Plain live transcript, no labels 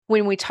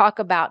when we talk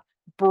about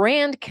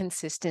brand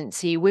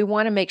consistency, we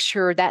want to make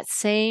sure that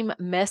same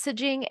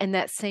messaging and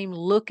that same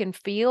look and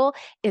feel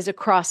is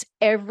across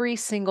every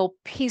single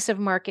piece of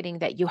marketing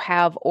that you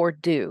have or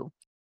do.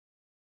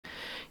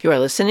 You are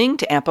listening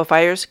to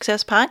Amplify Your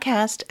Success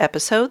Podcast,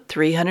 episode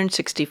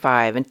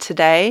 365. And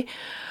today,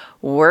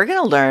 we're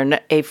going to learn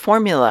a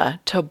formula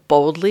to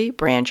boldly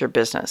brand your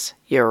business.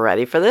 You're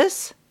ready for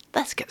this?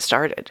 Let's get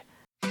started.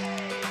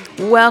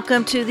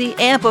 Welcome to the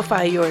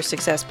Amplify Your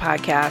Success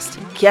Podcast.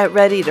 Get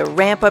ready to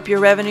ramp up your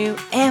revenue,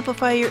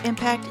 amplify your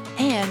impact,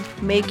 and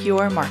make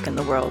your mark in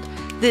the world.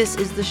 This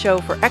is the show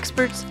for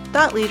experts,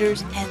 thought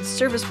leaders, and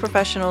service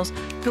professionals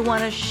who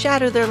want to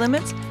shatter their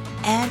limits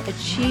and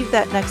achieve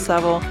that next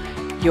level.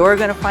 You're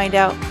going to find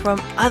out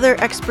from other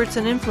experts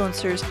and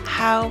influencers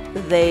how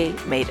they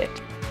made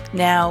it.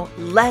 Now,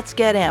 let's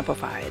get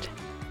amplified.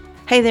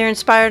 Hey there,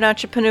 inspired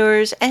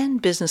entrepreneurs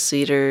and business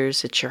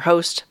leaders. It's your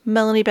host,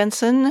 Melanie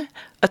Benson,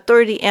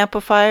 authority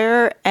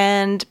amplifier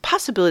and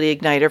possibility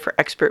igniter for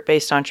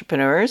expert-based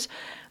entrepreneurs.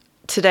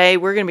 Today,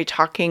 we're going to be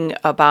talking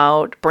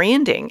about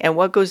branding and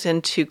what goes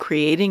into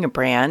creating a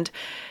brand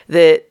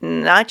that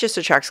not just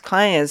attracts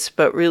clients,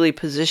 but really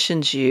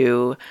positions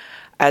you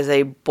as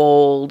a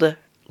bold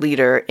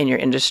leader in your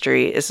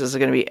industry. This is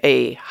going to be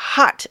a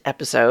hot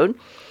episode.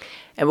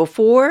 And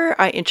before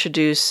I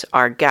introduce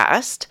our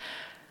guest,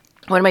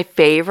 one of my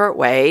favorite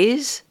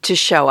ways to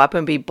show up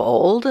and be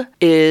bold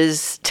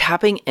is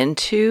tapping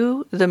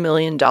into the $1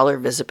 million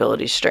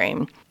visibility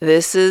stream.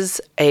 This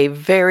is a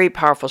very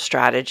powerful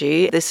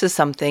strategy. This is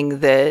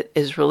something that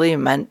is really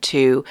meant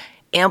to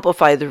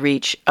amplify the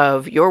reach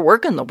of your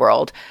work in the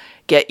world,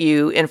 get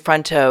you in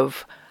front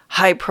of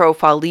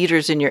high-profile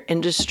leaders in your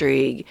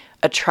industry,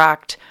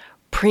 attract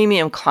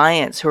premium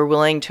clients who are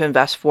willing to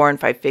invest 4 and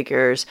 5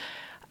 figures,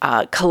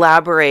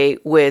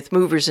 collaborate with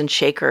movers and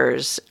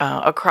shakers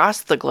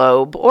across the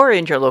globe or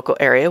in your local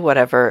area,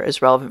 whatever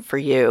is relevant for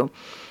you.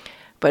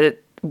 But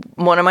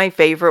one of my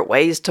favorite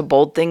ways to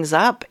bold things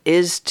up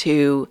is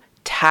to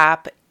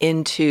tap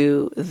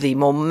into the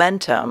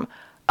momentum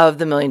of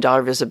the $1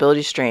 million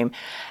visibility stream.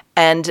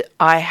 And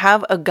I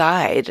have a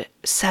guide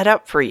set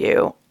up for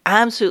you,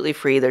 absolutely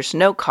free. There's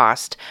no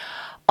cost,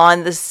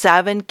 on the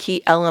 7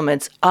 key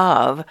elements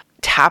of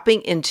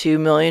tapping into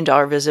 $1 million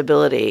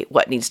visibility,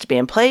 what needs to be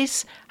in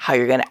place, how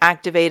you're going to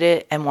activate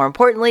it, and more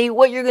importantly,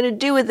 what you're going to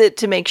do with it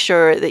to make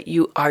sure that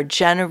you are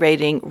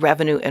generating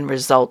revenue and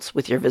results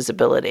with your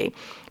visibility.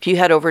 If you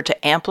head over to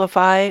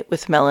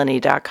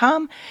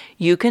amplifywithmelanie.com,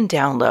 you can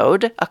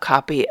download a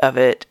copy of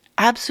it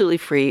absolutely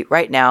free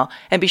right now,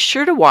 and be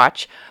sure to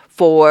watch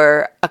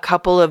for a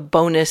couple of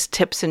bonus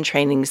tips and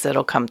trainings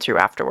that'll come through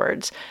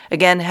afterwards.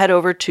 Again, head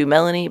over to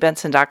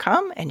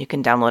melaniebenson.com and you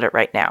can download it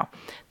right now.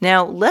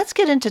 Now, let's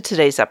get into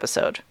today's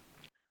episode.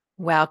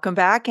 Welcome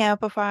back,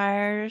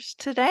 amplifiers.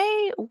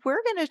 Today,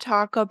 we're going to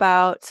talk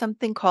about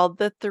something called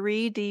the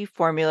 3D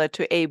formula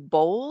to a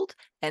bold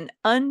and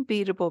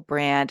unbeatable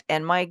brand.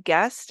 And my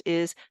guest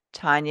is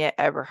Tonya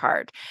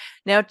Eberhart.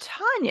 Now,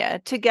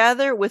 Tonya,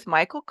 together with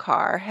Michael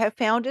Carr, have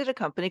founded a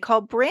company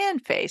called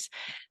BrandFace.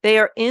 They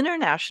are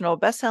international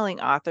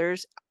best-selling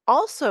authors,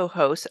 also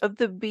hosts of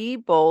the Be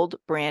Bold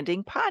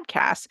Branding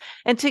podcast.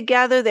 And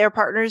together they're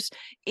partners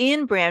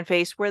in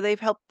BrandFace, where they've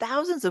helped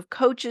thousands of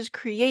coaches,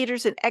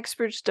 creators, and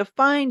experts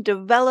define,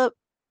 develop,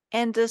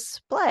 and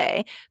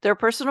display their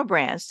personal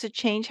brands to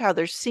change how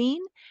they're seen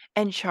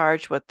and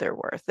charge what they're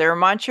worth. Their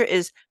mantra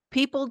is,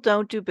 people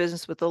don't do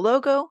business with a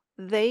logo,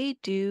 they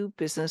do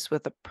business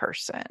with a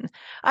person.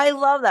 I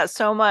love that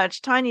so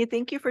much. Tonya,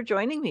 thank you for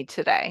joining me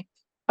today.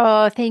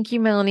 Oh, thank you,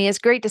 Melanie. It's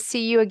great to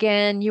see you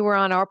again. You were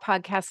on our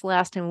podcast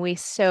last and we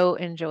so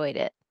enjoyed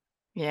it.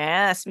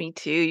 Yes, me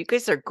too. You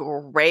guys are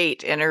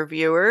great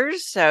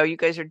interviewers. So you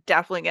guys are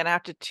definitely going to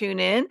have to tune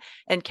in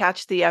and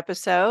catch the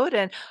episode.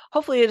 And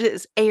hopefully it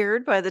is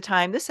aired by the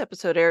time this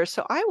episode airs.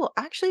 So I will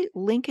actually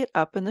link it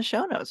up in the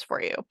show notes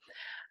for you.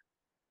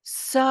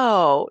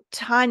 So,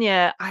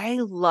 Tonya, I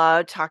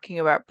love talking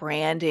about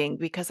branding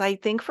because I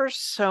think for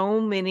so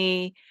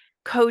many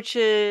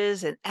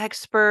coaches and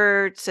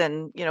experts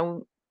and,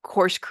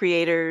 course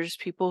creators,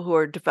 people who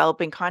are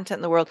developing content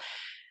in the world,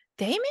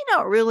 they may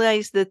not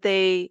realize that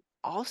they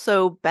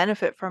also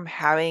benefit from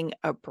having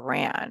a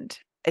brand.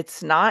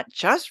 It's not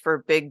just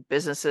for big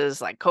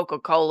businesses like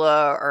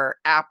Coca-Cola or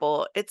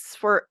Apple. It's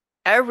for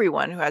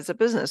everyone who has a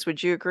business.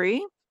 Would you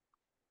agree?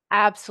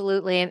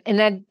 Absolutely.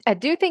 And I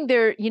do think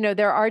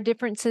there are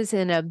differences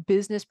in a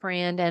business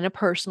brand and a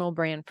personal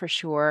brand for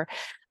sure.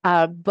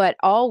 But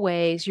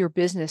always your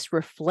business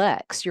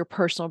reflects your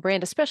personal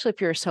brand, especially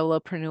if you're a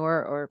solopreneur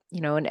or,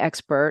 an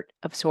expert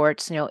of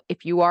sorts.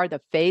 If you are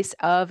the face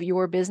of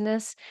your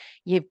business,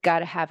 you've got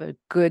to have a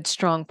good,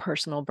 strong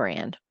personal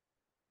brand.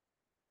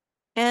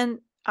 And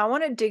I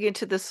want to dig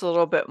into this a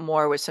little bit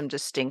more with some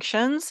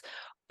distinctions,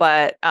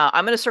 but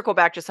I'm going to circle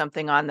back to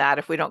something on that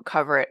if we don't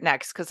cover it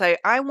next, because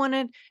I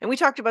wanted, and we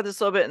talked about this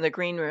a little bit in the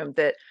green room,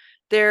 that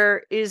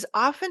there is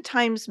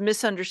oftentimes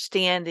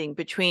misunderstanding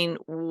between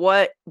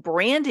what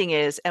branding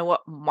is and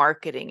what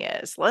marketing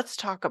is. Let's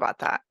talk about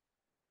that.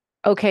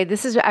 Okay,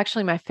 this is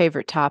actually my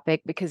favorite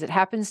topic because it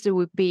happens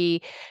to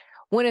be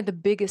one of the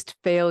biggest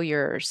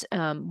failures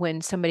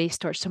when somebody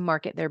starts to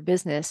market their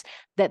business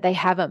that they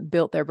haven't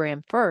built their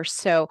brand first.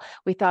 So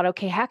we thought,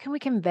 okay, how can we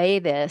convey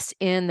this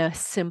in a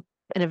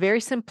very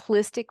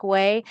simplistic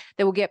way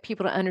that will get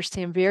people to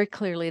understand very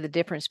clearly the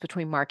difference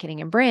between marketing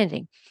and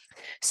branding?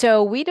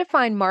 So we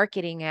define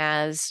marketing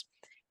as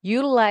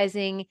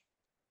utilizing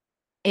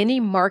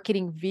any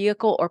marketing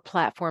vehicle or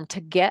platform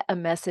to get a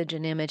message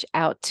and image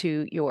out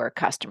to your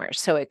customers.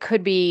 So it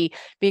could be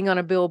being on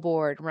a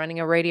billboard, running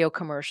a radio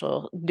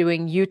commercial,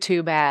 doing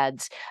YouTube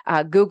ads,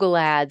 Google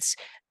ads,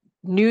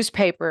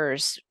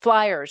 newspapers,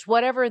 flyers,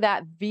 whatever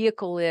that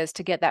vehicle is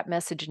to get that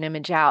message and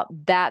image out.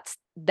 That's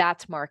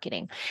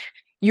marketing.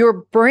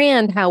 Your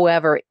brand,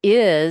 however,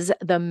 is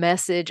the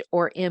message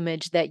or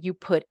image that you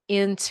put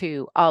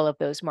into all of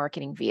those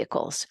marketing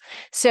vehicles.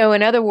 So,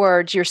 in other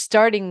words, you're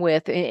starting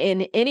with,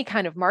 in any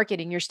kind of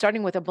marketing, you're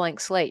starting with a blank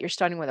slate. You're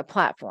starting with a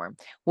platform.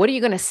 What are you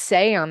going to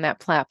say on that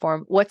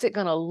platform? What's it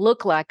going to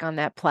look like on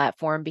that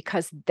platform?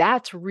 Because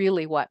that's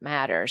really what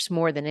matters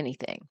more than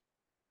anything.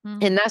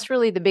 Mm. And that's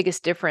really the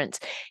biggest difference.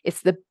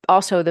 It's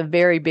also the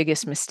very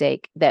biggest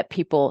mistake that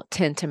people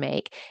tend to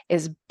make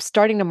is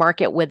starting to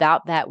market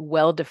without that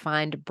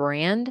well-defined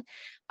brand.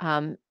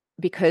 Um,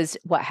 because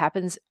what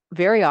happens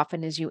very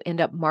often is you end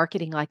up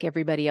marketing like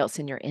everybody else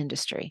in your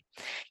industry.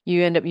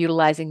 You end up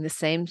utilizing the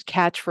same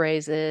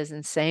catchphrases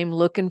and same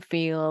look and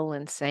feel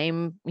and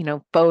same,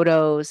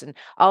 photos and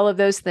all of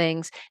those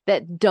things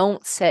that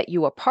don't set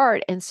you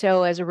apart. And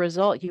so as a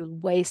result, you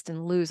waste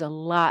and lose a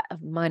lot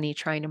of money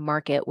trying to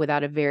market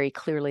without a very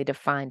clearly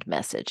defined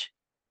message.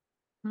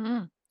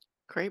 Mm.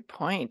 Great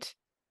point.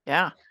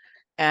 Yeah.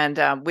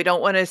 And we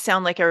don't want to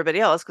sound like everybody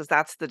else because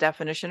that's the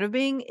definition of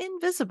being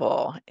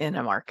invisible in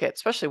a market,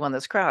 especially one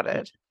that's Yep.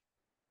 crowded.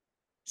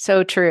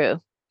 So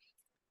true.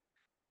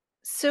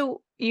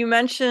 So you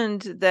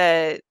mentioned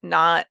that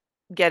not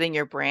getting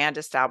your brand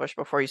established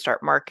before you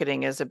start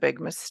marketing is a big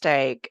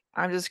mistake.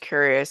 I'm just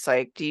curious,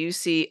 like, do you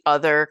see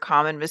other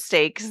common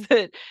mistakes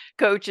that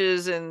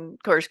coaches and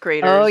course Oh,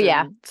 creators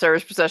yeah. and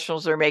service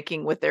professionals are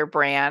making with their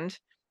brand?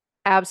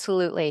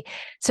 Absolutely.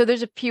 So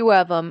there's a few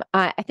of them.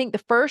 I think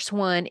the first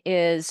one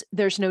is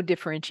there's no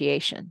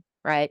differentiation,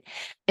 right?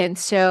 And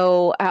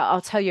so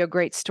I'll tell you a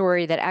great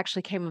story that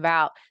actually came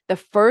about the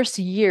first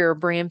year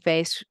Brand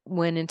Face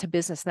went into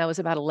business, and that was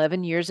about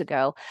 11 years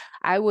ago.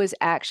 I was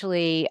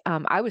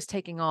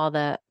taking all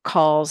the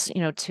calls,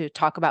 to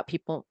talk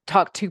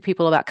to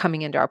people about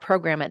coming into our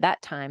program at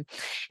that time.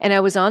 And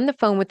I was on the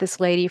phone with this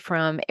lady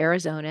from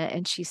Arizona,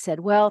 and she said,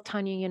 "Well,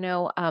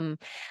 Tonya,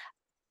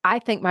 I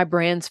think my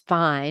brand's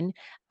fine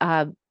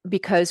uh,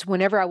 because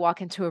whenever I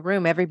walk into a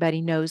room,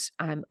 everybody knows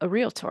I'm a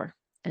realtor."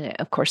 And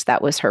of course,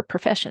 that was her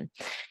profession.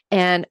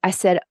 And I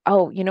said,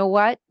 "Oh, you know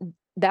what?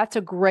 That's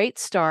a great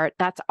start.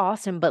 That's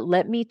awesome. But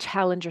let me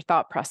challenge your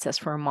thought process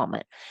for a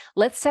moment.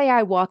 Let's say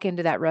I walk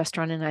into that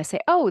restaurant and I say,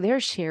 'Oh,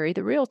 there's Sherry,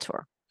 the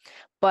realtor.'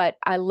 But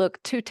I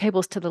look 2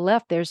 tables to the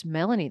left, there's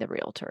Melanie, the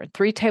realtor. And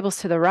 3 tables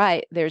to the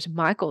right, there's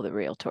Michael, the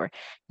realtor.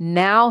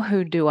 Now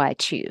who do I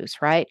choose,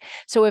 right?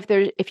 So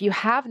if you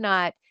have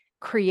not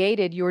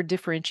created your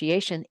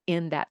differentiation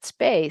in that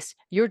space,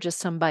 you're just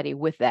somebody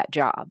with that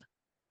job.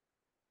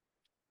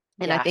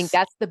 And I think Yes.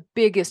 that's the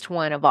biggest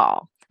one of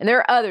all. And there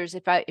are others.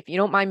 If you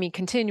don't mind me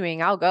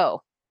continuing, I'll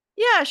go.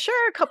 Yeah,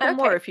 sure. A couple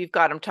more Okay. if you've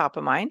got them top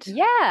of mind.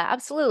 Yeah,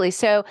 absolutely.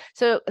 So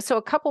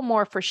a couple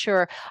more for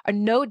sure. A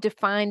no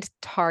defined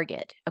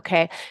target.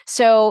 Okay.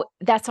 So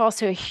that's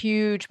also a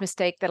huge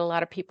mistake that a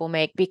lot of people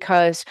make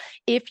because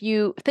if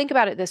you think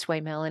about it this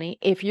way, Melanie,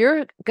 if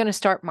you're going to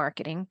start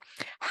marketing,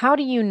 how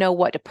do you know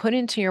what to put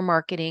into your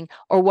marketing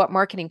or what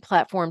marketing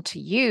platform to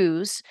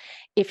use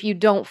if you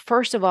don't,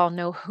 first of all,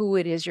 know who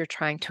it is you're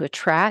trying to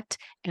attract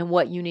and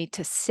what you need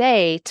to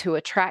say to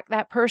attract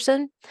that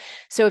person?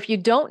 So if you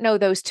don't know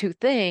those two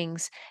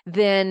things,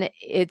 then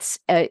it's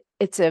a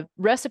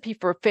recipe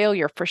for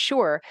failure for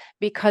sure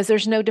because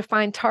there's no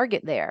defined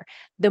target there.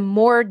 The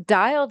more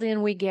dialed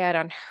in we get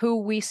on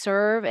who we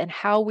serve and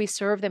how we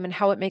serve them and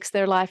how it makes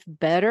their life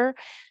better,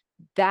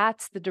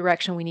 that's the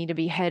direction we need to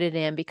be headed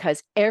in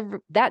because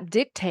that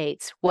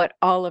dictates what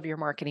all of your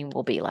marketing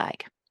will be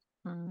like.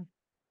 Mm,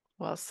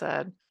 well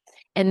said.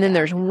 And then Yeah.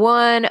 there's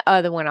one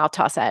other one I'll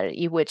toss out at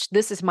you, which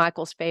this is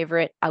Michael's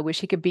favorite. I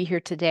wish he could be here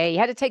today. He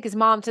had to take his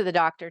mom to the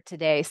doctor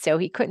today, so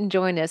he couldn't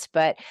join us,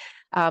 but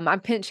I'm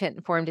pinch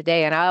hitting for him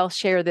today, and I'll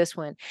share this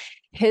one.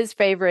 His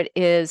favorite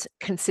is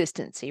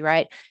consistency,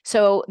 right?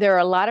 So there are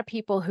a lot of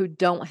people who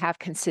don't have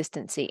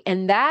consistency,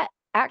 and that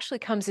actually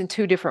comes in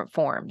two different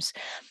forms.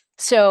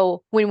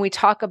 So when we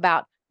talk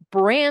about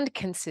brand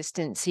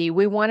consistency,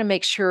 we want to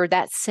make sure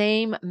that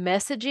same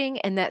messaging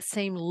and that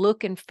same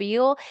look and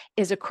feel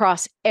is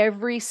across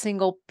every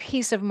single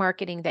piece of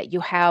marketing that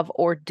you have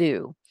or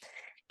do.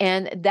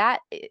 And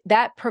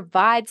that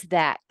provides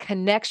that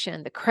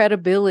connection, the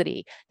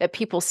credibility that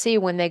people see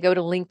when they go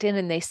to LinkedIn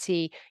and they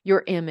see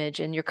your image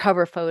and your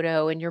cover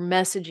photo and your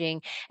messaging,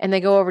 and they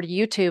go over to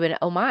YouTube and,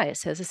 oh my, it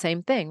says the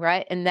same thing,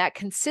 right? And that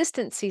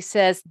consistency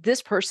says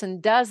this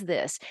person does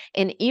this.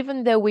 And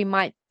even though we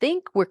might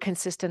think we're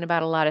consistent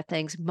about a lot of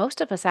things,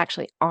 most of us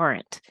actually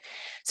aren't.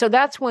 So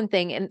that's one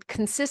thing. And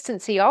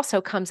consistency also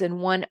comes in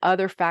one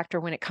other factor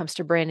when it comes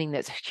to branding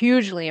that's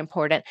hugely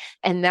important.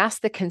 And that's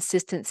the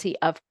consistency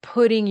of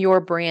putting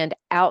your brand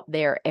out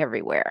there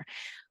everywhere.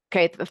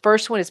 Okay, the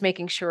first one is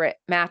making sure it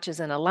matches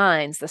and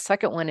aligns. The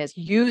second one is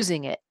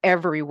using it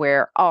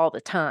everywhere all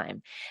the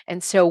time.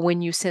 And so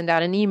when you send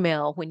out an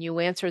email, when you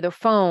answer the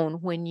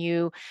phone, when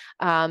you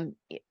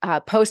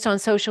post on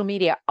social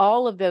media,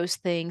 all of those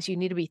things, you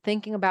need to be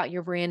thinking about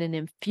your brand and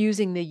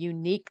infusing the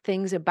unique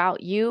things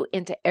about you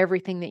into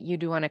everything that you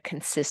do on a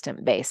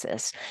consistent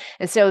basis.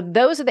 And so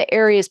those are the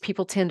areas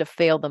people tend to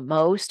fail the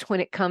most when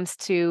it comes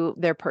to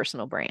their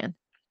personal brand.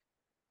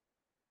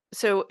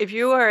 So, if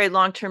you are a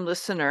long term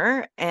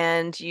listener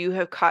and you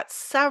have caught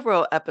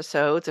several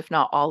episodes, if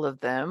not all of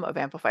them, of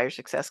Amplify Your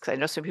Success, because I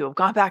know some people have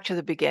gone back to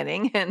the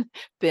beginning and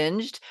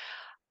binged,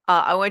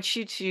 I want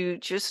you to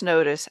just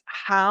notice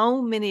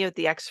how many of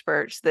the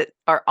experts that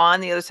are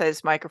on the other side of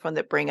this microphone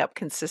that bring up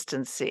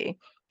consistency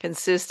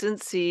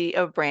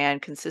of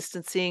brand,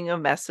 consistency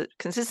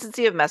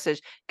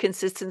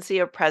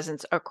of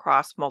presence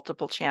across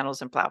multiple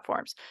channels and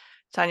platforms.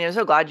 Tonya, I'm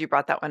so glad you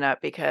brought that one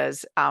up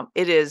because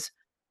it is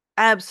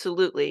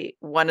absolutely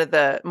one of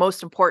the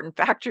most important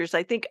factors,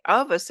 I think,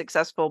 of a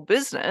successful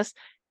business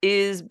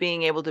is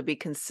being able to be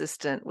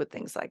consistent with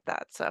things like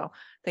that. So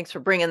thanks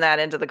for bringing that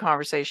into the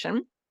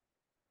conversation.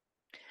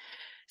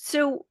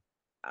 So,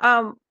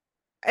 um,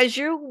 as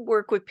you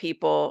work with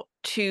people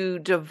to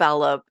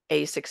develop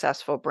a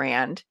successful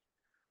brand,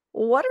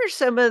 what are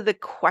some of the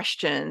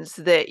questions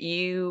that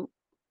you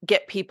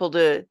get people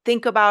to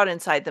think about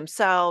inside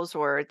themselves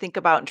or think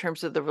about in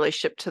terms of the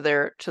relationship to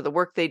the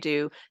work they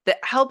do that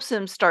helps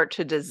them start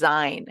to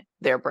design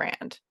their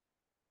brand?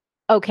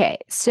 Okay,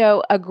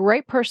 so a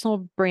great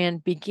personal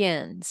brand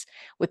begins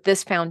with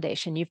this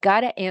foundation. You've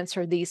got to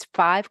answer these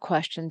 5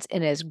 questions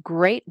in as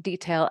great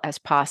detail as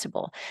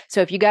possible.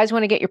 So if you guys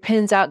want to get your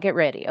pens out, get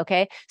ready.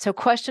 Okay, so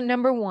question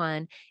number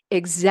 1,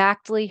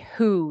 exactly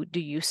who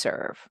do you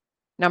serve?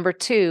 Number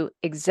 2,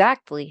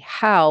 exactly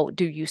how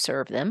do you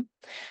serve them?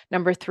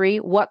 Number 3,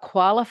 what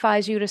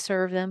qualifies you to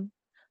serve them?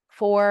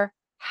 4,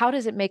 how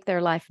does it make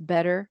their life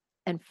better?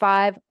 And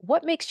 5,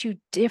 what makes you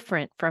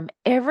different from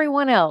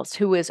everyone else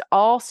who is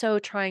also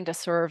trying to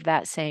serve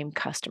that same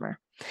customer?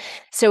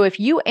 So if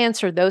you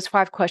answer those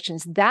 5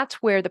 questions, that's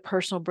where the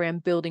personal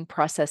brand building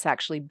process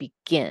actually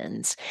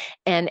begins.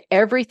 And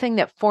everything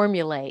that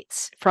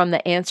formulates from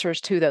the answers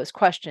to those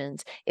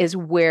questions is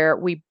where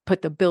we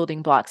put the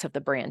building blocks of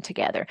the brand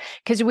together.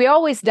 Because we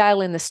always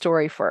dial in the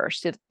story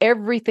first.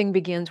 Everything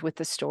begins with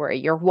the story,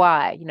 your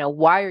why.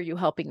 Why are you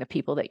helping the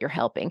people that you're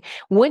helping?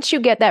 Once you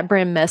get that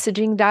brand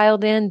messaging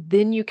dialed in,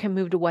 then you can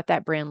move to what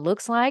that brand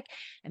looks like.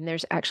 And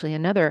there's actually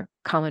another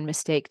common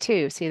mistake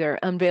too. See, they're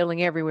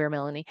unveiling everywhere,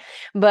 Melanie.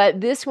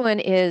 But this one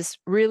is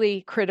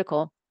really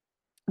critical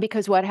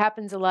because what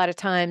happens a lot of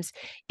times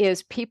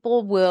is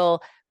people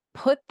will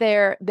put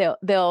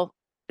they'll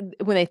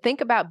when they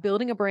think about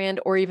building a brand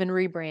or even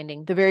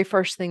rebranding, the very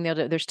first thing they'll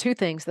do, there's 2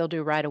 things they'll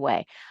do right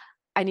away.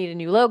 I need a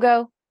new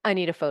logo, I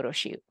need a photo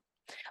shoot.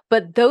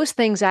 But those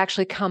things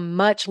actually come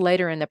much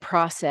later in the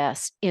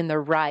process in the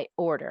right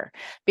order,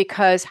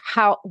 because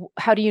how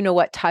do you know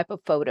what type of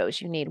photos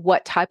you need?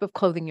 What type of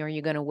clothing are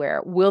you going to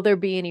wear? Will there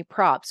be any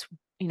props?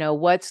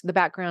 What's the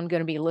background going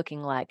to be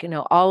looking like?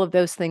 All of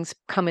those things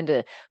come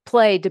into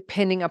play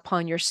depending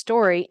upon your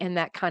story and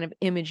that kind of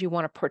image you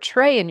want to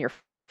portray in your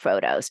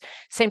photos.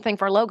 Same thing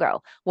for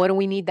logo. What do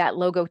we need that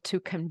logo to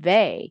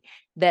convey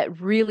that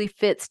really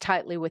fits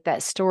tightly with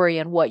that story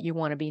and what you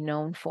want to be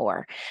known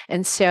for?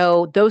 And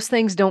so those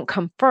things don't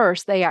come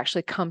first, they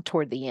actually come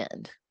toward the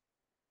end.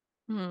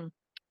 Hmm.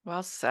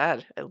 Well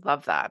said. I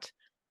love that.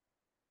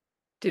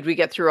 Did we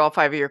get through all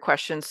 5 of your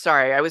questions?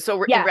 Sorry, I was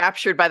so Yeah.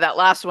 enraptured by that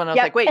last one. I was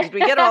Yep. like, wait, did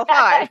we get all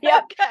 5?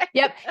 Yep. Okay.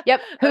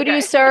 Yep. Who do you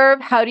Okay. serve?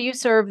 How do you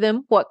serve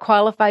them? What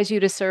qualifies you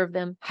to serve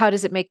them? How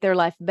does it make their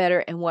life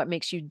better? And what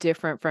makes you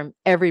different from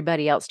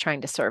everybody else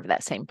trying to serve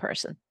that same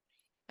person?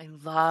 I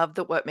love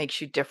that what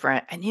makes you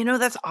different. And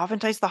that's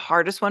oftentimes the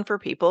hardest one for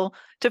people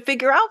to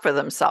figure out for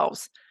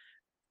themselves.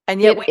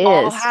 And yet It we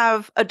all is.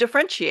 have a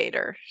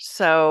differentiator.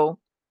 So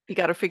you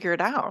got to figure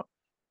it out.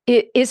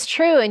 It is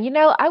true. And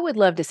I would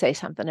love to say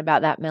something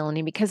about that,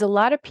 Melanie, because a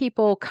lot of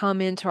people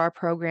come into our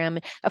program.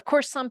 Of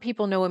course, some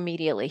people know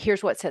immediately,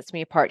 here's what sets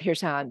me apart,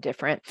 here's how I'm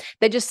different.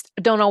 They just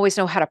don't always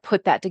know how to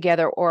put that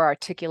together or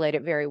articulate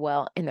it very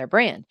well in their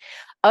brand.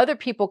 Other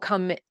people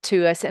come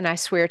to us, and I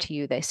swear to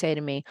you, they say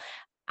to me,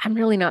 I'm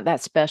really not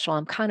that special.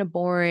 I'm kind of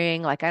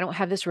boring. Like, I don't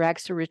have this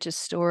rags to riches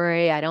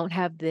story. I don't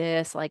have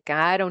this. Like,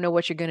 I don't know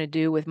what you're going to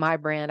do with my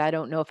brand. I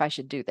don't know if I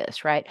should do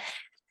this. Right.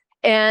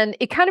 And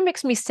it kind of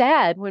makes me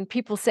sad when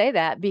people say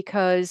that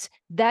because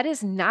that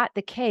is not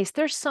the case.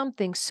 There's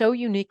something so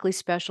uniquely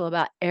special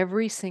about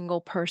every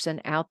single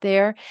person out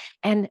there.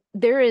 And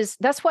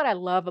that's what I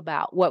love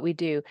about what we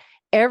do.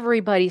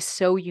 Everybody's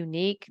so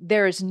unique.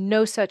 There is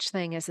no such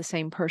thing as the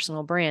same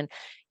personal brand.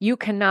 You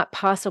cannot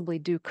possibly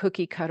do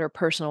cookie cutter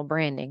personal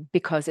branding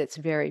because it's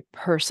very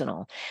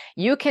personal.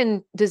 You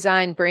can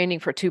design branding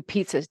for two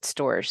pizza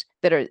stores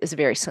is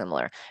very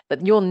similar,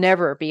 but you'll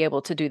never be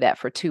able to do that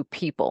for two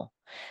people,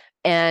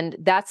 and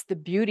that's the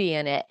beauty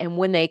in it. And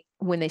when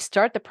they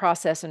start the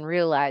process and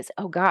realize,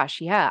 oh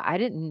gosh, yeah, I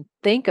didn't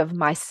think of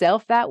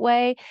myself that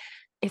way,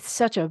 it's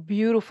such a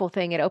beautiful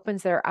thing. It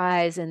opens their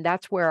eyes. And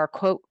that's where our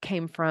quote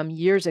came from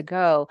years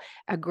ago: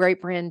 a great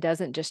brand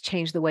doesn't just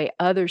change the way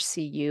others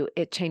see you,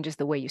 it changes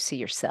the way you see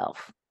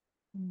yourself.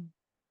 Mm.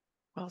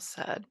 Well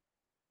said.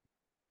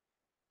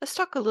 Let's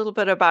talk a little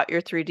bit about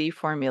your 3D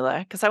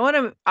formula because I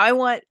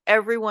want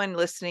everyone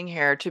listening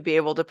here to be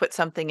able to put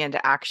something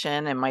into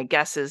action, and my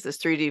guess is this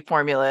 3D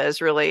formula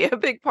is really a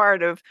big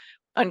part of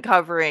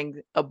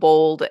uncovering a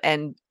bold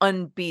and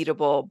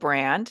unbeatable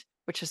brand,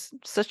 which is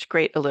such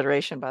great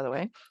alliteration, by the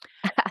way.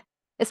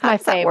 It's How my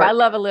does that fave. I work?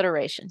 love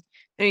alliteration.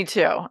 Me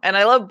too. And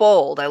I love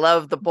bold. I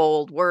love the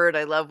bold word.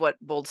 I love what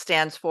bold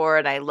stands for.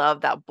 And I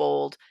love that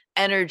bold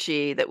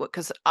energy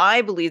because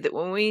I believe that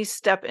when we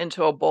step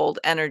into a bold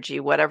energy,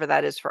 whatever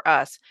that is for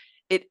us,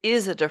 it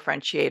is a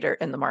differentiator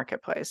in the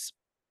marketplace.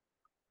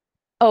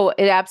 Oh,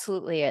 it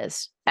absolutely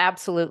is.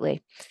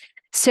 Absolutely.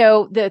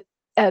 So the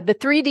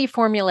 3D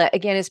formula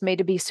again is made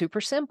to be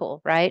super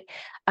simple, right?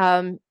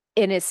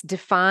 And it's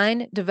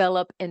define,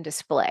 develop, and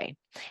display.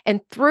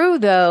 And through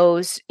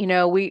those,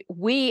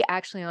 we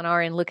actually on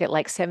our end look at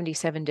like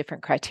 77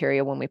 different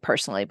criteria when we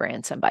personally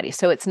brand somebody.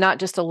 So it's not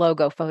just a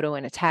logo, photo,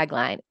 and a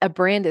tagline. A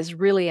brand is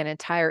really an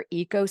entire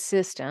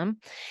ecosystem,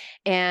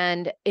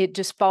 and it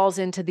just falls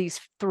into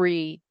these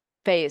three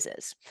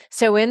phases.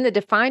 So in the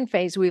define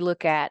phase, we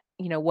look at,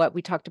 what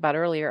we talked about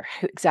earlier,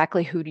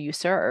 exactly who do you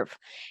serve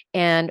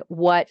and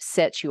what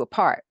sets you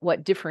apart,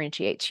 what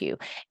differentiates you.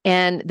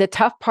 And the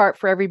tough part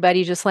for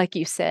everybody, just like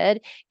you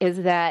said, is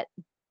that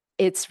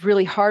it's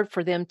really hard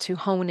for them to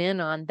hone in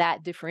on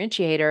that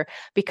differentiator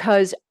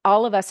because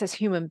all of us as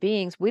human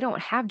beings, we don't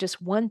have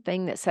just one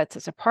thing that sets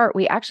us apart.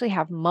 We actually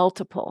have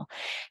multiple.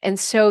 And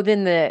so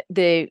then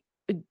the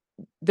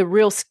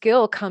real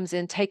skill comes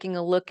in taking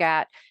a look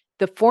at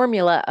the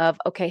formula of,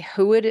 okay,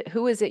 who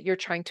is it you're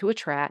trying to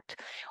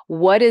attract?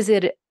 What is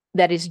it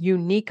that is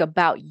unique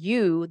about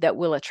you that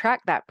will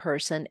attract that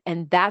person?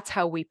 And that's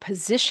how we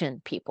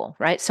position people,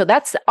 right? So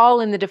that's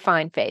all in the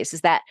define phase, is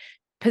that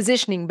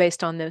positioning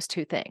based on those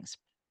two things.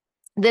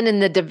 Then in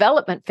the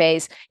development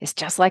phase, it's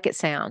just like it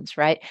sounds,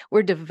 right?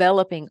 We're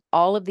developing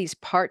all of these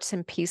parts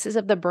and pieces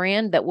of the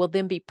brand that will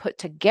then be put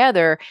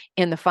together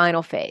in the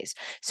final phase.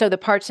 So the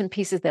parts and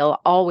pieces, they'll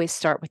always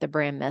start with the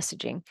brand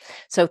messaging.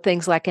 So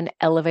things like an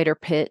elevator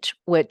pitch,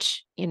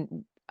 which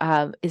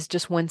is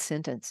just one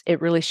sentence.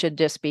 It really should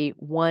just be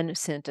one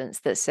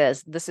sentence that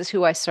says, this is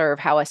who I serve,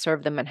 how I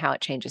serve them, and how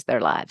it changes their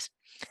lives.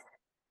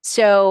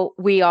 So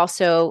we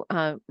also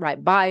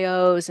write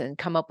bios and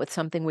come up with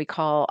something we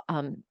call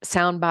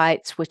sound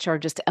bites, which are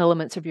just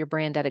elements of your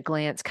brand at a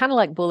glance, kind of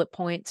like bullet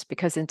points,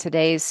 because in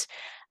today's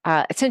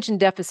attention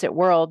deficit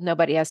world,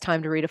 nobody has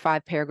time to read a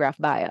 5-paragraph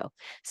bio.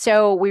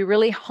 So we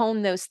really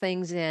hone those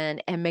things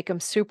in and make them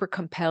super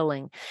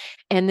compelling.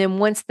 And then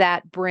once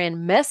that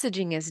brand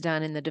messaging is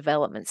done in the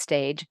development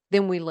stage,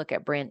 then we look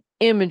at brand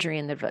imagery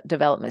in the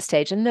development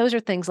stage. And those are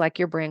things like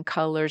your brand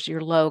colors,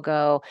 your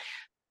logo,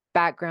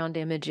 background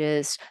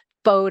images,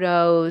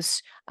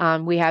 photos.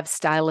 We have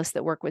stylists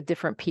that work with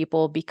different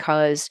people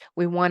because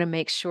we want to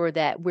make sure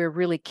that we're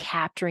really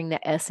capturing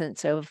the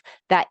essence of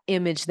that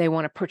image they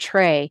want to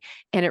portray.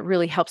 And it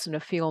really helps them to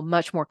feel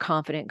much more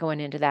confident going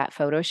into that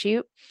photo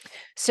shoot.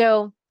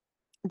 So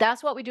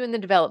that's what we do in the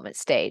development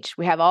stage.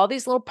 We have all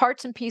these little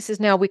parts and pieces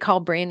now we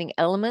call branding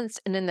elements.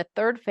 And in the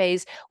third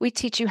phase, we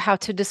teach you how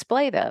to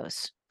display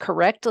those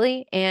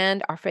correctly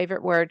and our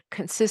favorite word,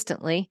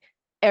 consistently,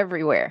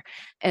 everywhere.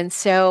 And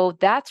so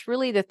that's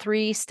really the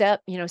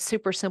 3-step,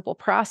 super simple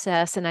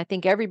process. And I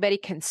think everybody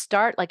can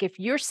start. Like if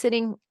you're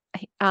sitting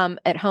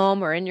at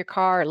home or in your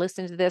car or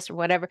listening to this or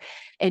whatever,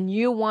 and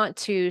you want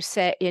to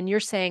say, and you're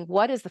saying,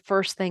 what is the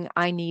first thing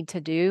I need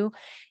to do?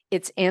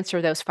 It's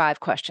answer those 5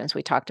 questions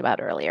we talked about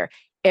earlier.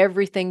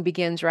 Everything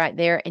begins right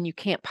there, and you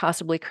can't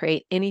possibly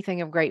create anything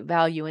of great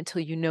value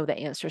until you know the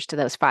answers to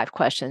those 5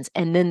 questions.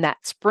 And then that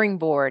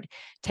springboard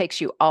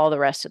takes you all the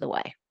rest of the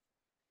way.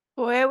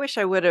 Boy, I wish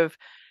I would have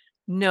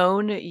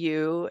known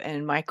you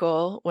and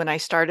Michael when I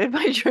started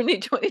my journey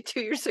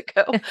 22 years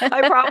ago.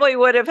 I probably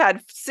would have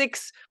had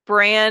 6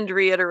 brand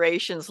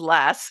reiterations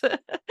less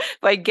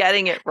by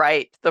getting it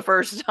right the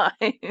first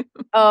time.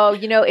 Oh,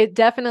 it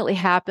definitely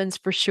happens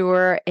for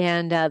sure.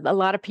 And a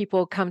lot of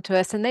people come to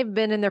us and they've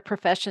been in their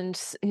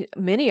professions,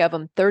 many of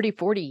them 30,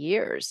 40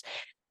 years.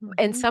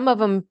 And Mhm. some of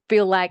them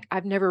feel like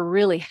I've never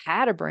really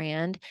had a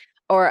brand,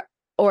 or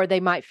or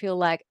they might feel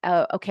like,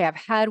 oh, okay, I've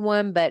had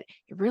one, but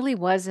it really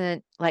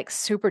wasn't like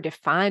super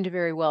defined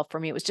very well for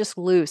me. It was just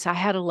loose. I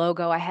had a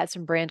logo, I had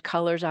some brand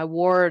colors, I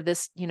wore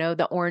this,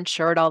 the orange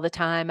shirt all the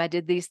time. I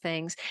did these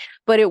things,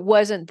 but it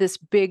wasn't this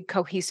big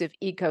cohesive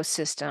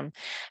ecosystem.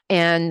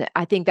 And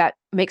I think that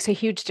makes a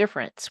huge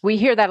difference. We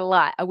hear that a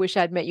lot. I wish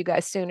I'd met you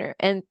guys sooner.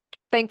 And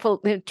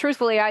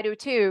truthfully, I do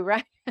too,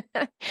 right?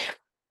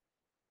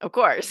 Of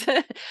course.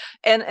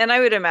 And I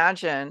would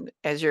imagine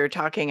as you're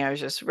talking, I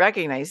was just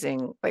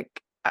recognizing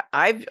like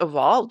I've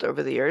evolved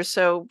over the years.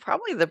 So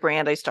probably the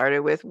brand I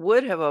started with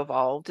would have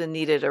evolved and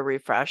needed a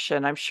refresh.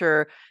 And I'm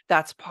sure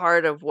that's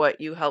part of what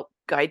you help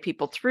guide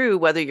people through,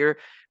 whether you're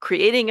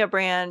creating a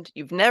brand,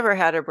 you've never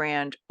had a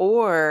brand,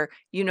 or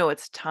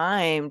it's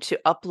time to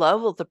up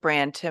level the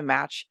brand to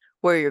match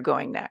where you're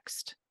going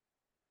next.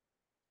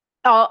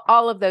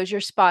 All of those, you're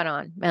spot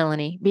on,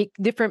 Melanie.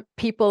 Different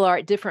people are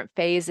at different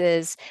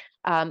phases.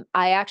 I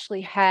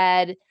actually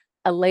had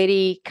a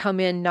lady come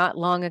in not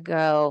long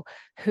ago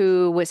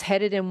who was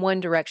headed in one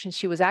direction.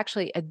 She was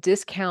actually a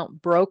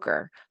discount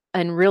broker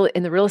in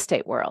the real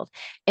estate world.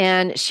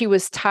 And she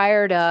was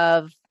tired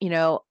of,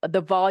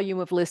 the volume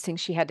of listings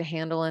she had to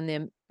handle and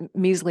the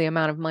measly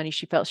amount of money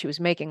she felt she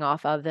was making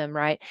off of them,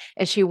 right?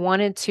 And she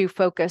wanted to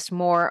focus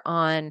more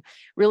on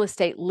real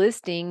estate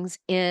listings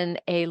in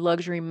a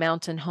luxury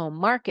mountain home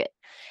market.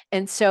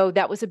 And so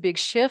that was a big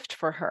shift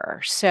for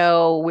her.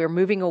 So we're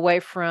moving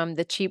away from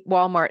the cheap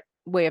Walmart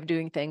way of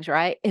doing things,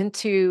 right,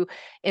 into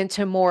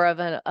more of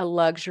a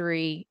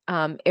luxury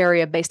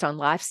area based on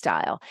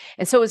lifestyle.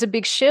 And so it was a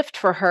big shift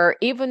for her,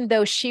 even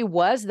though she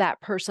was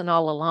that person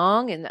all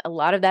along, and a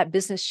lot of that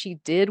business she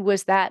did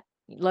was that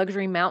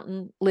luxury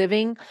mountain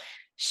living.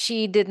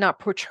 She did not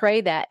portray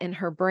that in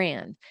her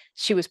brand.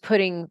 She was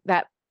putting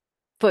that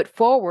foot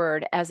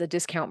forward as a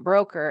discount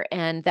broker,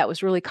 and that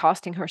was really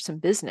costing her some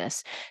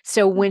business.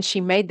 So when she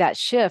made that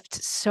shift,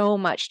 so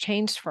much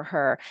changed for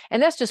her.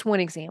 And that's just one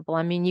example.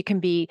 I mean, you can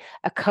be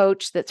a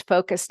coach that's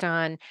focused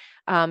on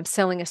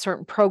selling a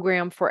certain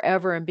program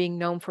forever and being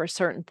known for a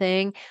certain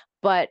thing,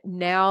 but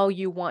now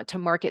you want to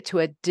market to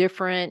a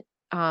different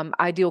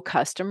ideal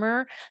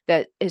customer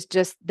that is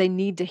just, they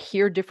need to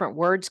hear different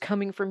words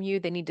coming from you.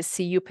 They need to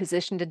see you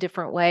positioned a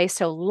different way.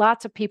 So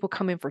lots of people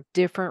come in for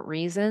different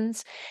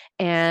reasons,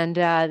 and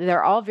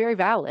they're all very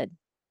valid.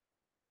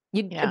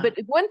 Yeah. But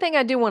one thing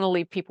I do want to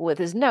leave people with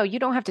is no, you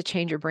don't have to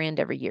change your brand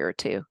every year or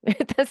two.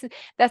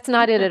 That's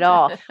not it at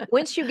all.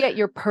 Once you get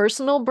your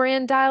personal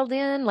brand dialed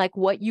in, like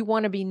what you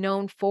want to be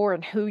known for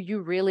and who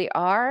you really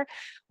are,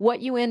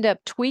 what you end up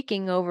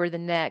tweaking over the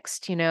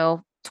next,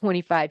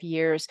 25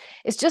 years,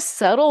 it's just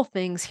subtle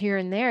things here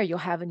and there. You'll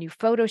have a new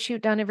photo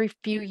shoot done every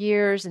few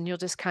years, and you'll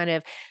just kind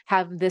of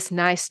have this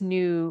nice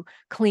new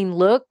clean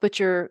look, but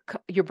your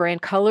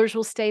brand colors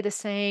will stay the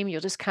same.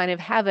 You'll just kind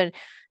of have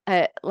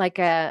like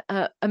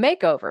a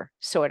makeover,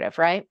 sort of,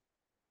 right?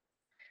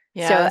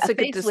 Yeah, So that's a a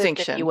good facelift, if you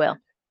distinction. will.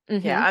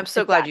 Yeah, I'm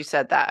so glad you Exactly.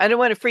 said that. I don't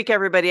want to freak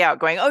everybody out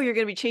going, "Oh, you're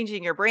going to be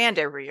changing your brand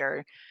every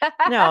year."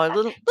 No, a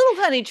little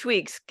tiny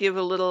tweaks give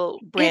a little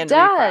It brand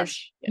does.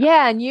 refresh. Yeah.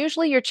 Yeah, and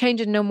usually you're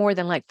changing no more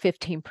than like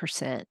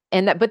 15%.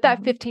 And that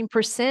Mhm.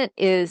 15%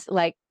 is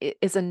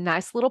a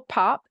nice little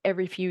pop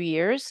every few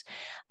years.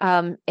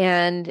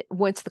 And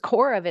once the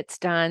core of it's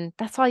done,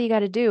 that's all you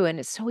got to do.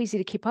 And it's so easy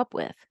to keep up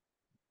with.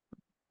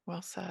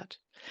 Well said.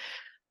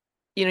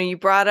 You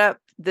brought up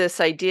this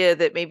idea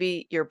that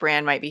maybe your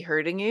brand might be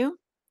hurting you.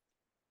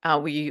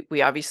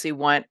 We obviously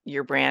want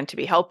your brand to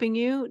be helping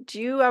you.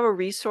 Do you have a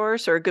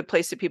resource or a good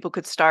place that people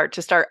could start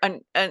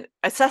assessing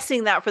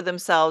that for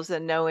themselves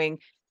and knowing,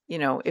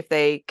 if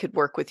they could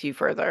work with you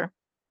further?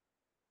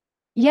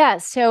 Yeah,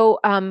 so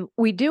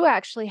we do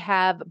actually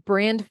have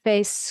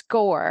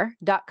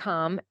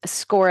brandfacescore.com,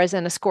 score as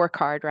in a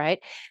scorecard,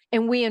 right?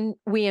 And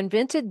we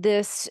invented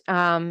this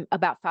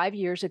about 5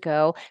 years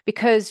ago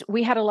because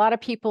we had a lot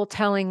of people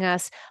telling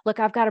us,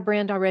 "Look, I've got a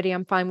brand already.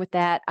 I'm fine with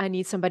that. I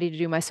need somebody to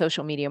do my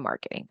social media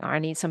marketing, or I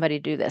need somebody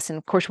to do this." And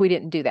of course, we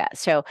didn't do that.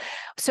 So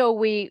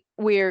we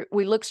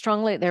look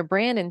strongly at their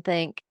brand and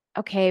think,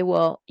 "Okay,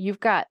 well, you've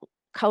got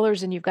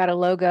colors and you've got a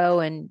logo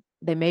and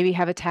they maybe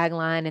have a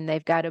tagline and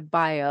they've got a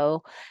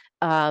bio,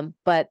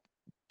 but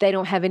they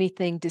don't have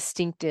anything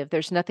distinctive.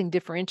 There's nothing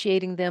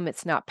differentiating them.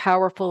 It's not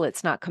powerful.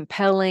 It's not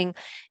compelling."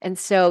 And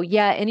so,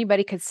 yeah,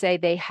 anybody could say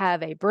they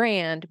have a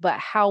brand, but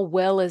how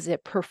well is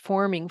it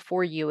performing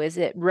for you? Is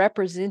it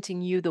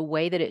representing you the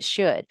way that it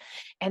should?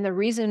 And the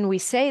reason we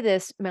say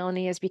this,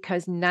 Melanie, is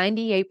because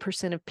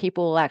 98% of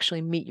people will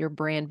actually meet your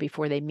brand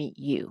before they meet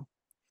you.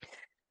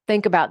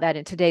 Think about that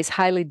in today's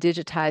highly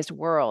digitized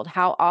world.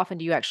 How often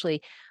do you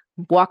actually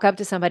walk up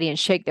to somebody and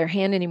shake their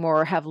hand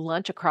anymore or have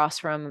lunch across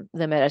from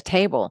them at a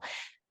table?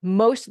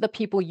 Most of the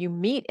people you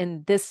meet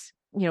in this,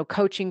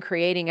 coaching,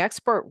 creating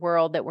expert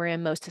world that we're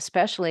in, most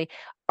especially,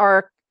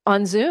 are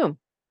on Zoom,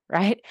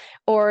 right?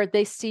 Or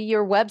they see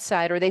your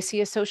website or they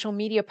see a social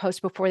media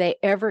post before they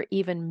ever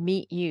even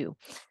meet you.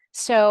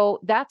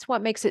 So that's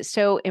what makes it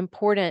so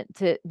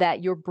important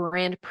that your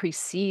brand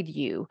precede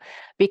you.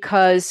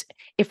 Because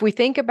if we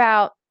think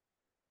about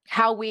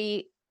how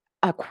we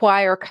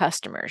acquire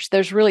customers.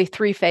 There's really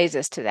three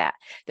phases to that.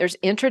 There's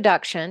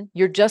introduction.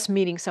 You're just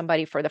meeting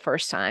somebody for the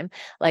first time.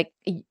 Like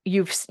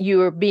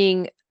you're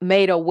being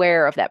made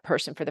aware of that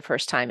person for the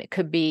first time. It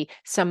could be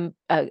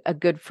a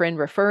good friend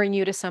referring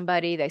you to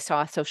somebody. They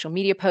saw a social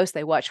media post,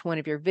 they watched one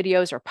of your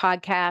videos or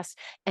podcasts,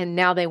 and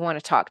now they want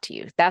to talk to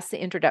you. That's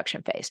the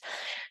introduction phase.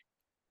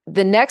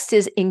 The next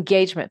is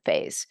engagement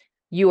phase.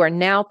 You are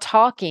now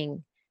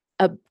talking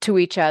to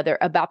each other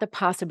about the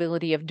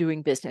possibility of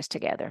doing business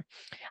together.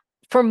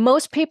 For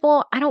most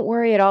people, I don't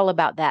worry at all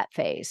about that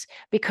phase,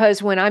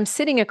 because when I'm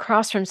sitting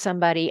across from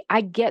somebody,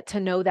 I get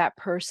to know that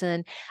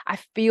person. I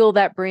feel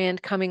that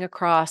brand coming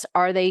across.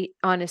 Are they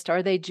honest?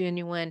 Are they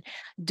genuine?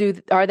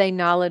 Are they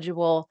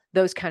knowledgeable?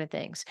 Those kind of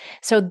things.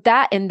 So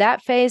that in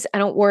that phase, I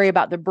don't worry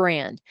about the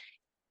brand.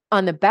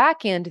 On the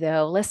back end,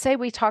 though, let's say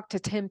we talk to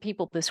 10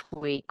 people this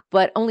week,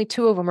 but only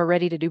 2 of them are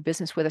ready to do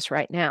business with us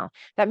right now.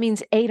 That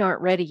means 8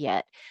 aren't ready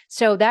yet.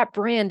 So that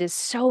brand is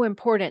so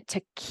important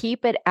to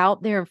keep it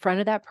out there in front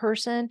of that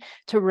person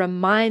to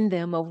remind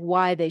them of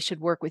why they should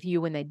work with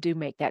you when they do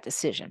make that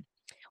decision.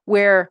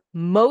 Where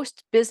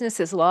most business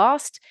is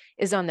lost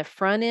is on the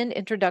front end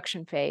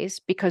introduction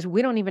phase, because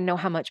we don't even know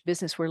how much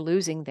business we're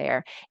losing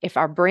there. If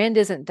our brand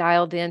isn't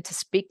dialed in to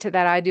speak to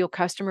that ideal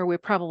customer, we're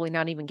probably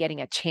not even getting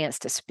a chance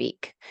to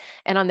speak.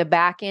 And on the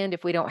back end,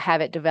 if we don't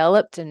have it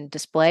developed and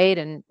displayed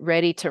and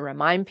ready to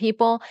remind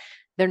people,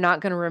 they're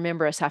not going to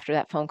remember us after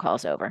that phone call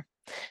is over.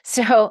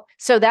 So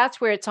that's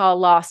where it's all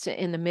lost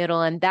in the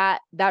middle, and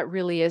that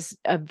really is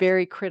a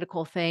very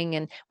critical thing.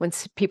 And when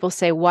people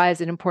say, why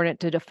is it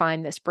important to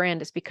define this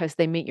brand, it's because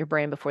they meet your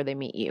brand before they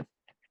meet you.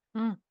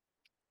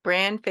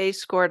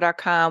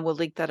 Brandfacescore.com. We'll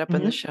link that up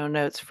in the Mm-hmm. show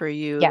notes for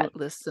Yeah. you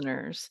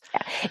listeners.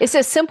 Yeah. It's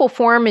a simple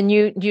form, and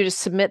you just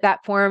submit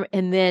that form,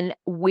 and then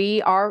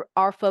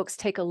our folks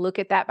take a look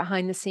at that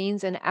behind the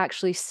scenes and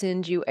actually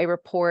send you a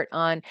report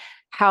on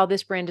how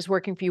this brand is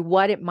working for you,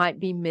 what it might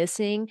be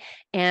missing,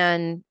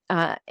 and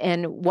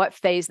what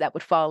phase that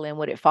would fall in.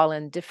 Would it fall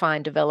in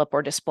define, develop,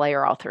 or display,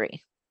 or all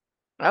three?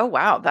 Oh,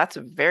 wow. That's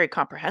very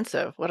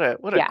comprehensive. What a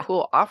Yeah,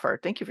 cool offer.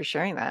 Thank you for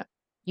sharing that.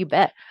 you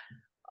bet.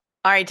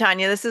 All right,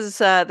 Tonya, this is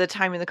the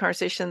time in the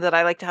conversation that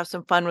I like to have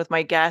some fun with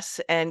my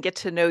guests and get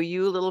to know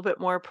you a little bit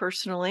more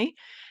personally,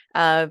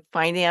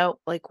 finding out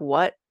like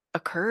what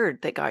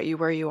occurred that got you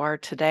where you are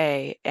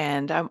today.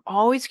 And I'm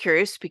always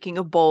curious, speaking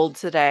of bold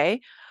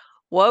today,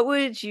 what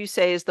would you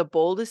say is the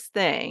boldest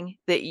thing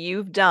that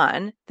you've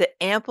done that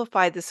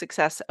amplified the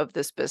success of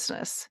this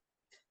business?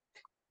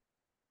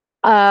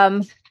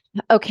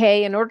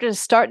 Okay, in order to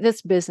start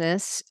this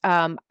business,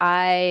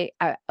 I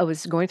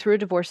was going through a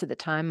divorce at the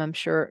time. I'm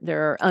sure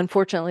there are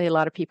unfortunately a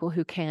lot of people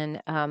who can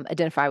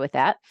identify with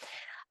that.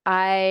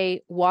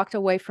 I walked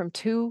away from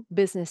 2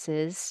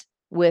 businesses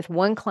with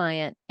 1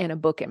 client and a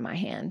book in my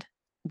hand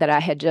that I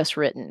had just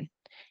written,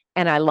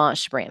 and I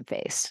launched Brand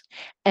Face.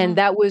 And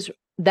Mm.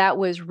 that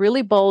was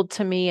really bold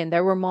to me, and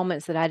there were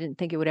moments that I didn't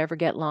think it would ever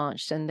get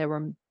launched, and there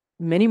were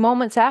many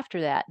moments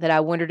after that that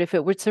I wondered if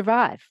it would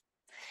survive.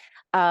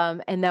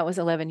 And that was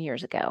 11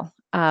 years ago.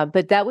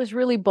 But that was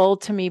really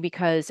bold to me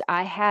because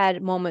I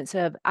had moments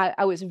of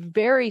I was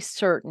very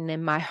certain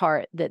in my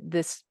heart that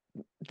this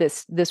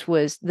business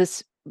was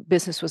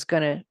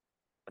going to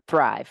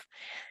thrive.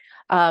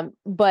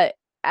 But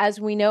as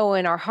we know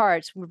in our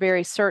hearts, we're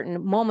very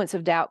certain moments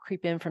of doubt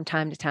creep in from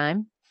time to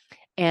time.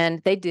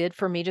 And they did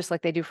for me, just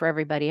like they do for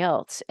everybody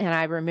else. And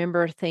I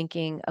remember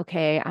thinking,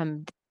 okay,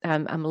 I'm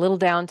a little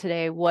down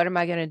today. What am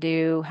I going to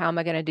do? How am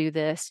I going to do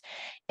this?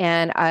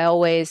 And I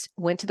always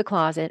went to the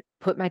closet,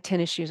 put my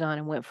tennis shoes on,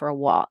 and went for a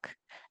walk,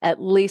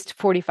 at least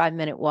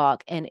 45-minute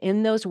walk. And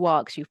in those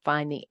walks, you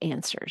find the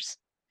answers.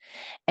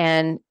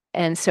 And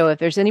so if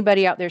there's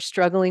anybody out there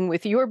struggling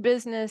with your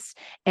business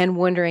and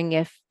wondering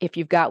if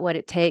you've got what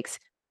it takes,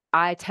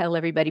 I tell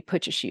everybody,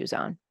 put your shoes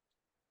on.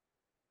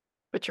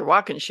 Put your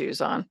walking shoes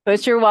on.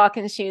 Put your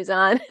walking shoes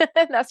on.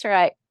 That's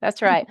right.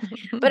 That's right.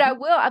 But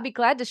I'll be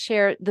glad to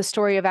share the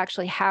story of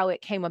actually how it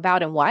came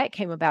about and why it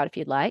came about if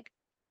you'd like.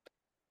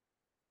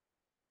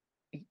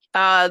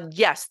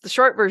 Yes, the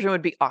short version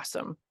would be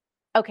awesome.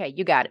 Okay,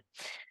 you got it.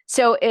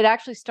 So it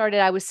actually started,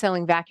 I was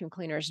selling vacuum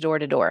cleaners door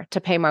to door to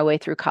pay my way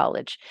through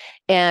college.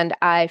 And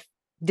I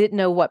didn't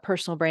know what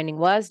personal branding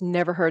was,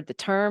 never heard the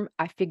term.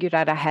 I figured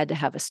out I had to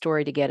have a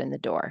story to get in the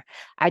door.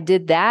 I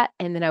did that.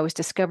 And then I was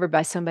discovered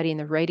by somebody in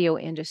the radio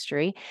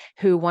industry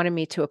who wanted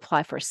me to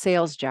apply for a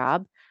sales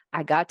job.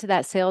 I got to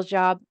that sales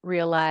job,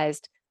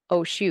 realized,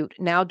 oh, shoot,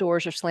 now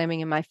doors are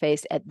slamming in my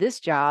face at this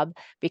job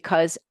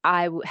because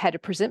I had to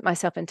present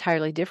myself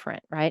entirely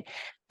different, right?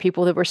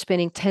 People that were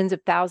spending tens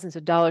of thousands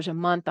of dollars a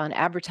month on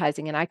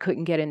advertising, and I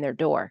couldn't get in their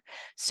door.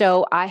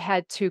 So I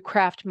had to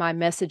craft my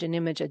message and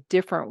image a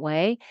different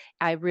way.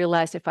 I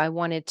realized if I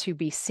wanted to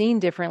be seen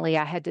differently,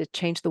 I had to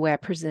change the way I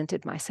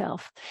presented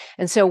myself.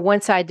 And so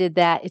once I did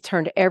that, it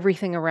turned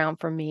everything around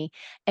for me.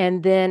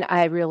 And then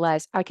I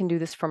realized I can do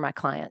this for my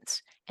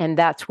clients. And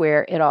that's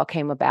where it all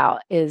came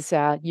about, is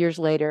years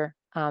later,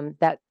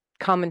 that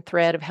common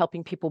thread of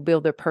helping people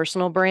build their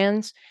personal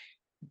brands,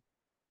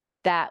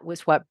 that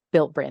was what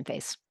built Brand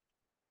Face.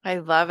 I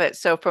love it.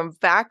 So from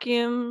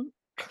vacuum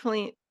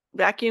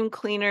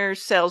cleaner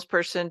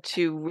salesperson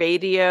to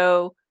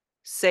radio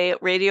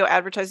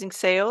advertising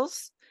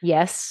sales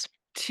Yes,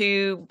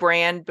 to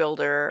brand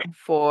builder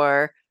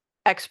for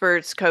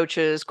experts,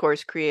 coaches,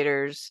 course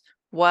creators.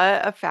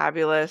 What a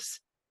fabulous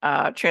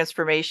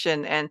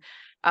transformation. And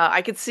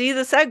I could see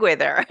the segue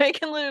there. I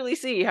can literally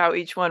see how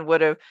each one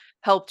would have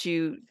helped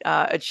you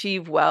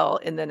achieve well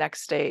in the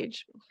next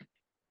stage.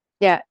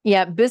 yeah,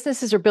 yeah.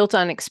 Businesses are built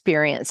on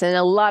experience and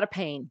a lot of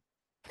pain.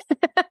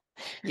 A lot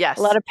Yes.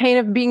 of pain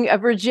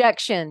of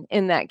rejection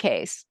in that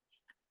case.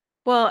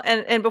 Well,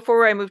 and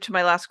before I move to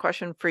my last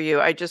question for you,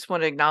 I just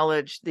want to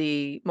acknowledge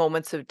the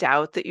moments of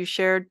doubt that you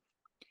shared.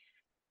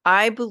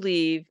 I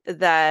believe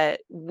that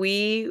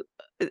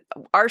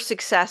our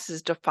success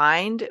is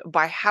defined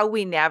by how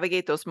we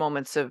navigate those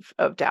moments of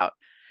doubt.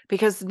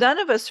 Because none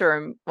of us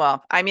are,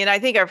 well, I mean, I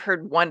think I've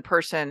heard one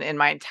person in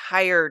my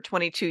entire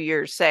 22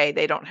 years say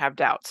they don't have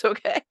doubts,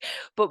 okay?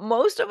 But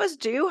most of us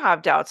do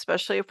have doubts,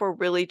 especially if we're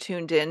really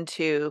tuned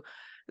into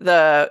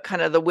the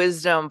kind of the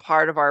wisdom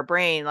part of our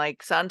brain.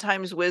 Like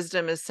sometimes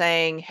wisdom is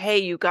saying, "Hey,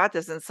 you got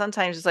this." And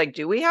sometimes it's like,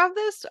 "Do we have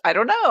this? I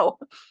don't know."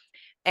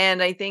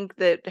 And I think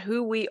that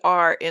who we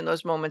are in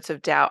those moments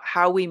of doubt,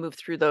 how we move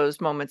through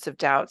those moments of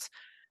doubts,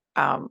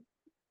 um,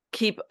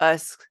 keep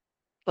us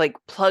like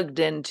plugged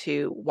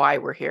into why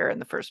we're here in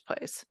the first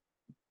place.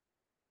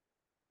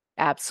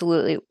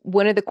 Absolutely.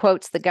 One of the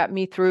quotes that got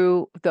me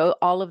through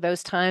all of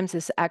those times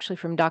is actually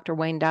from Dr.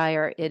 Wayne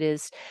Dyer. It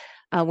is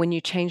when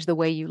you change the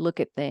way you look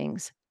at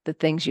things, the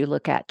things you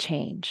look at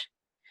change.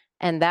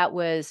 And that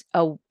was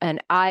an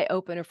eye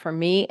opener for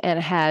me and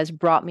has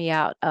brought me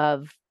out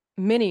of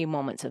many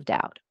moments of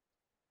doubt.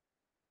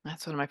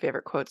 That's one of my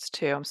favorite quotes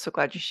too. I'm so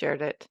glad you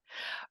shared it.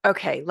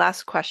 Okay,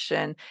 last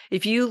question.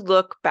 If you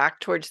look back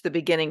towards the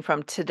beginning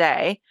from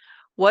today,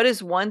 what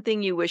is one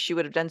thing you wish you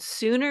would have done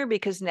sooner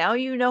because now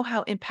you know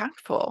how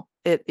impactful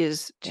it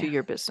is to Yeah.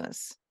 your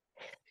business?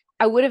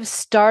 I would have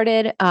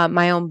started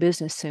my own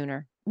business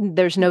sooner.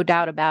 There's no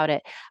doubt about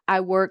it. I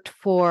worked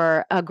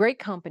for great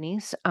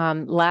companies.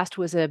 Last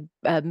was a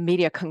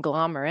media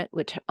conglomerate,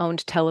 which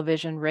owned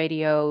television,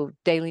 radio,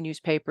 daily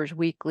newspapers,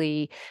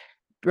 weekly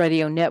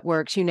radio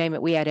networks, you name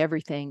it. We had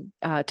everything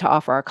to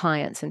offer our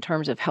clients in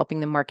terms of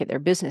helping them market their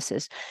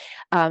businesses.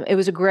 It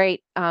was a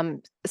great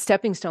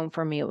stepping stone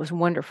for me. It was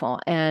wonderful.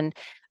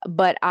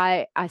 But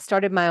I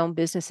started my own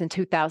business in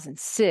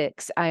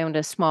 2006. I owned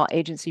a small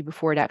agency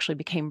before it actually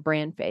became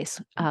Brand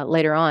Face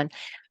later on.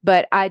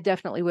 But I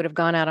definitely would have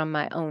gone out on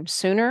my own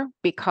sooner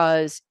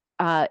because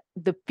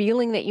the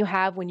feeling that you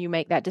have when you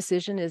make that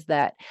decision is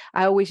that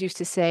I always used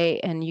to say,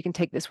 and you can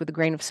take this with a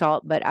grain of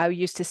salt, but I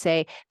used to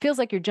say, feels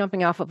like you're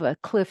jumping off of a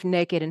cliff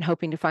naked and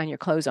hoping to find your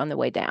clothes on the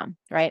way down,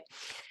 right?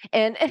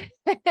 And,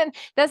 and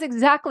that's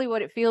exactly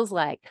what it feels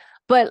like.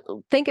 But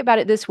think about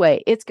it this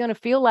way, it's going to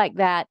feel like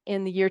that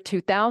in the year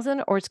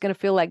 2000, or it's going to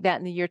feel like that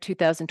in the year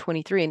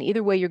 2023. And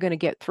either way, you're going to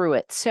get through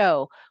it.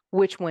 So,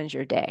 which one's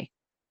your day?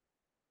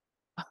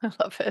 I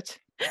love it.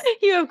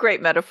 You have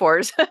great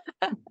metaphors.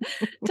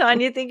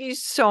 Tonya, thank you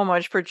so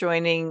much for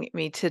joining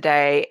me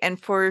today and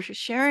for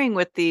sharing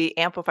with the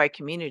Amplify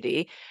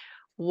community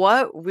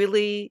what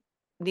really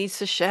needs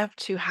to shift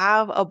to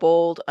have a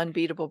bold,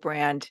 unbeatable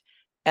brand.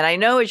 And I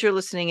know as you're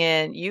listening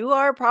in, you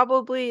are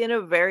probably in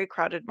a very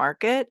crowded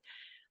market.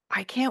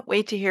 I can't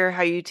wait to hear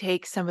how you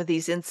take some of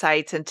these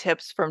insights and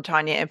tips from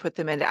Tonya and put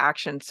them into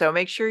action. So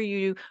make sure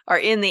you are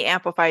in the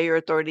Amplify Your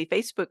Authority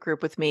Facebook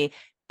group with me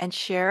and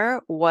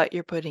share what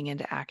you're putting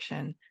into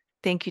action.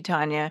 Thank you,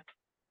 Tonya.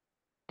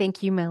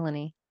 Thank you,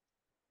 Melanie.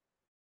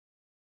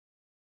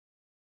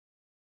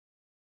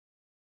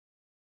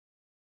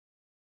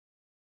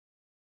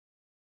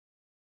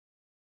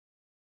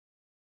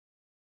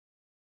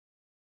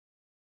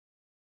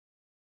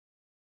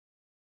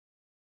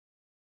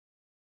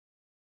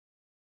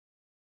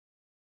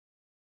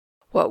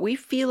 What we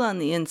feel on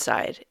the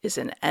inside is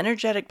an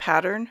energetic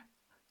pattern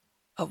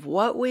of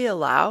what we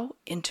allow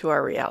into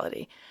our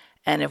reality.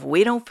 And if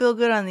we don't feel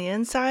good on the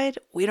inside,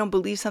 we don't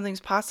believe something's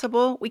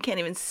possible, we can't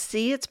even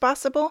see it's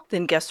possible,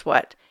 then guess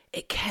what?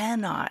 It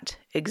cannot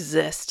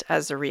exist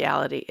as a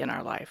reality in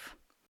our life.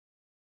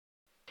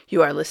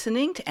 You are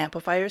listening to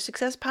Amplify Your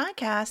Success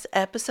Podcast,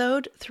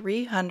 episode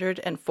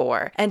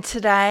 304. And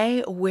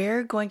today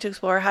we're going to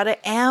explore how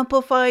to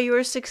amplify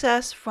your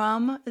success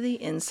from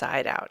the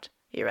inside out.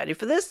 You ready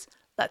for this?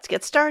 Let's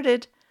get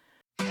started.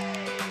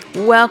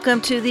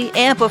 Welcome to the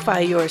Amplify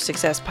Your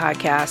Success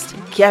Podcast.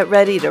 Get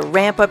ready to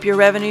ramp up your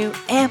revenue,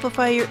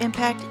 amplify your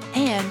impact,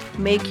 and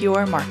make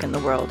your mark in the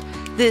world.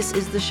 This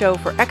is the show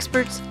for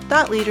experts,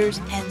 thought leaders,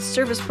 and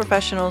service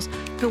professionals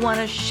who want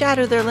to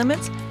shatter their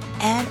limits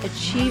and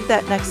achieve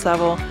that next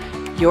level.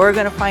 You're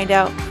going to find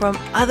out from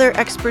other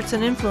experts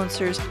and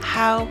influencers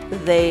how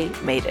they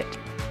made it.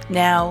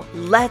 Now,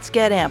 let's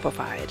get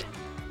amplified.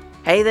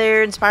 Hey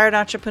there, inspired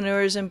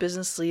entrepreneurs and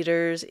business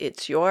leaders.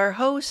 It's your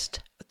host,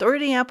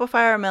 Authority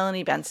Amplifier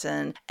Melanie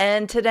Benson.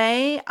 And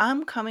today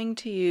I'm coming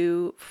to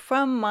you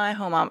from my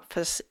home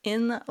office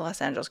in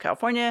Los Angeles,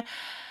 California,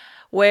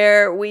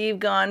 where we've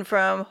gone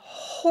from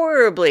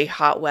horribly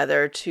hot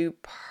weather to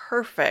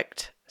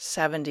perfect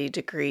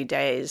 70-degree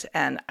days.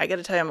 And I got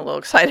to tell you, I'm a little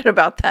excited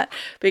about that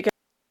because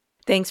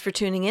thanks for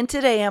tuning in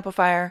today,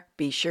 Amplifier.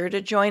 Be sure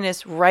to join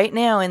us right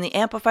now in the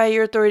Amplify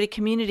Your Authority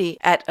community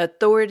at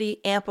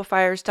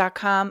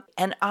authorityamplifiers.com,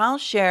 and I'll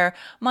share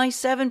my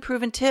 7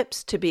 proven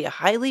tips to be a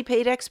highly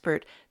paid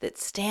expert that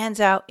stands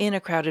out in a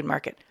crowded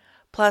market.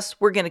 Plus,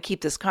 we're going to keep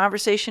this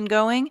conversation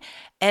going,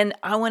 and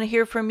I want to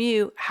hear from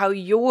you how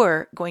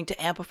you're going to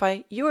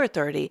amplify your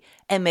authority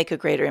and make a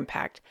greater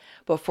impact.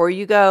 Before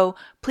you go,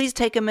 please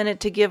take a minute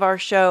to give our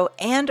show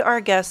and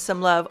our guests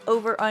some love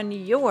over on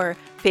your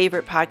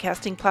favorite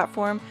podcasting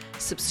platform.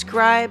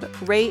 Subscribe,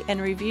 rate, and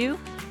review.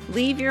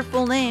 Leave your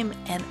full name,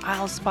 and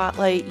I'll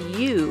spotlight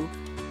you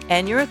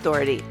and your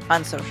authority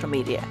on social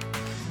media.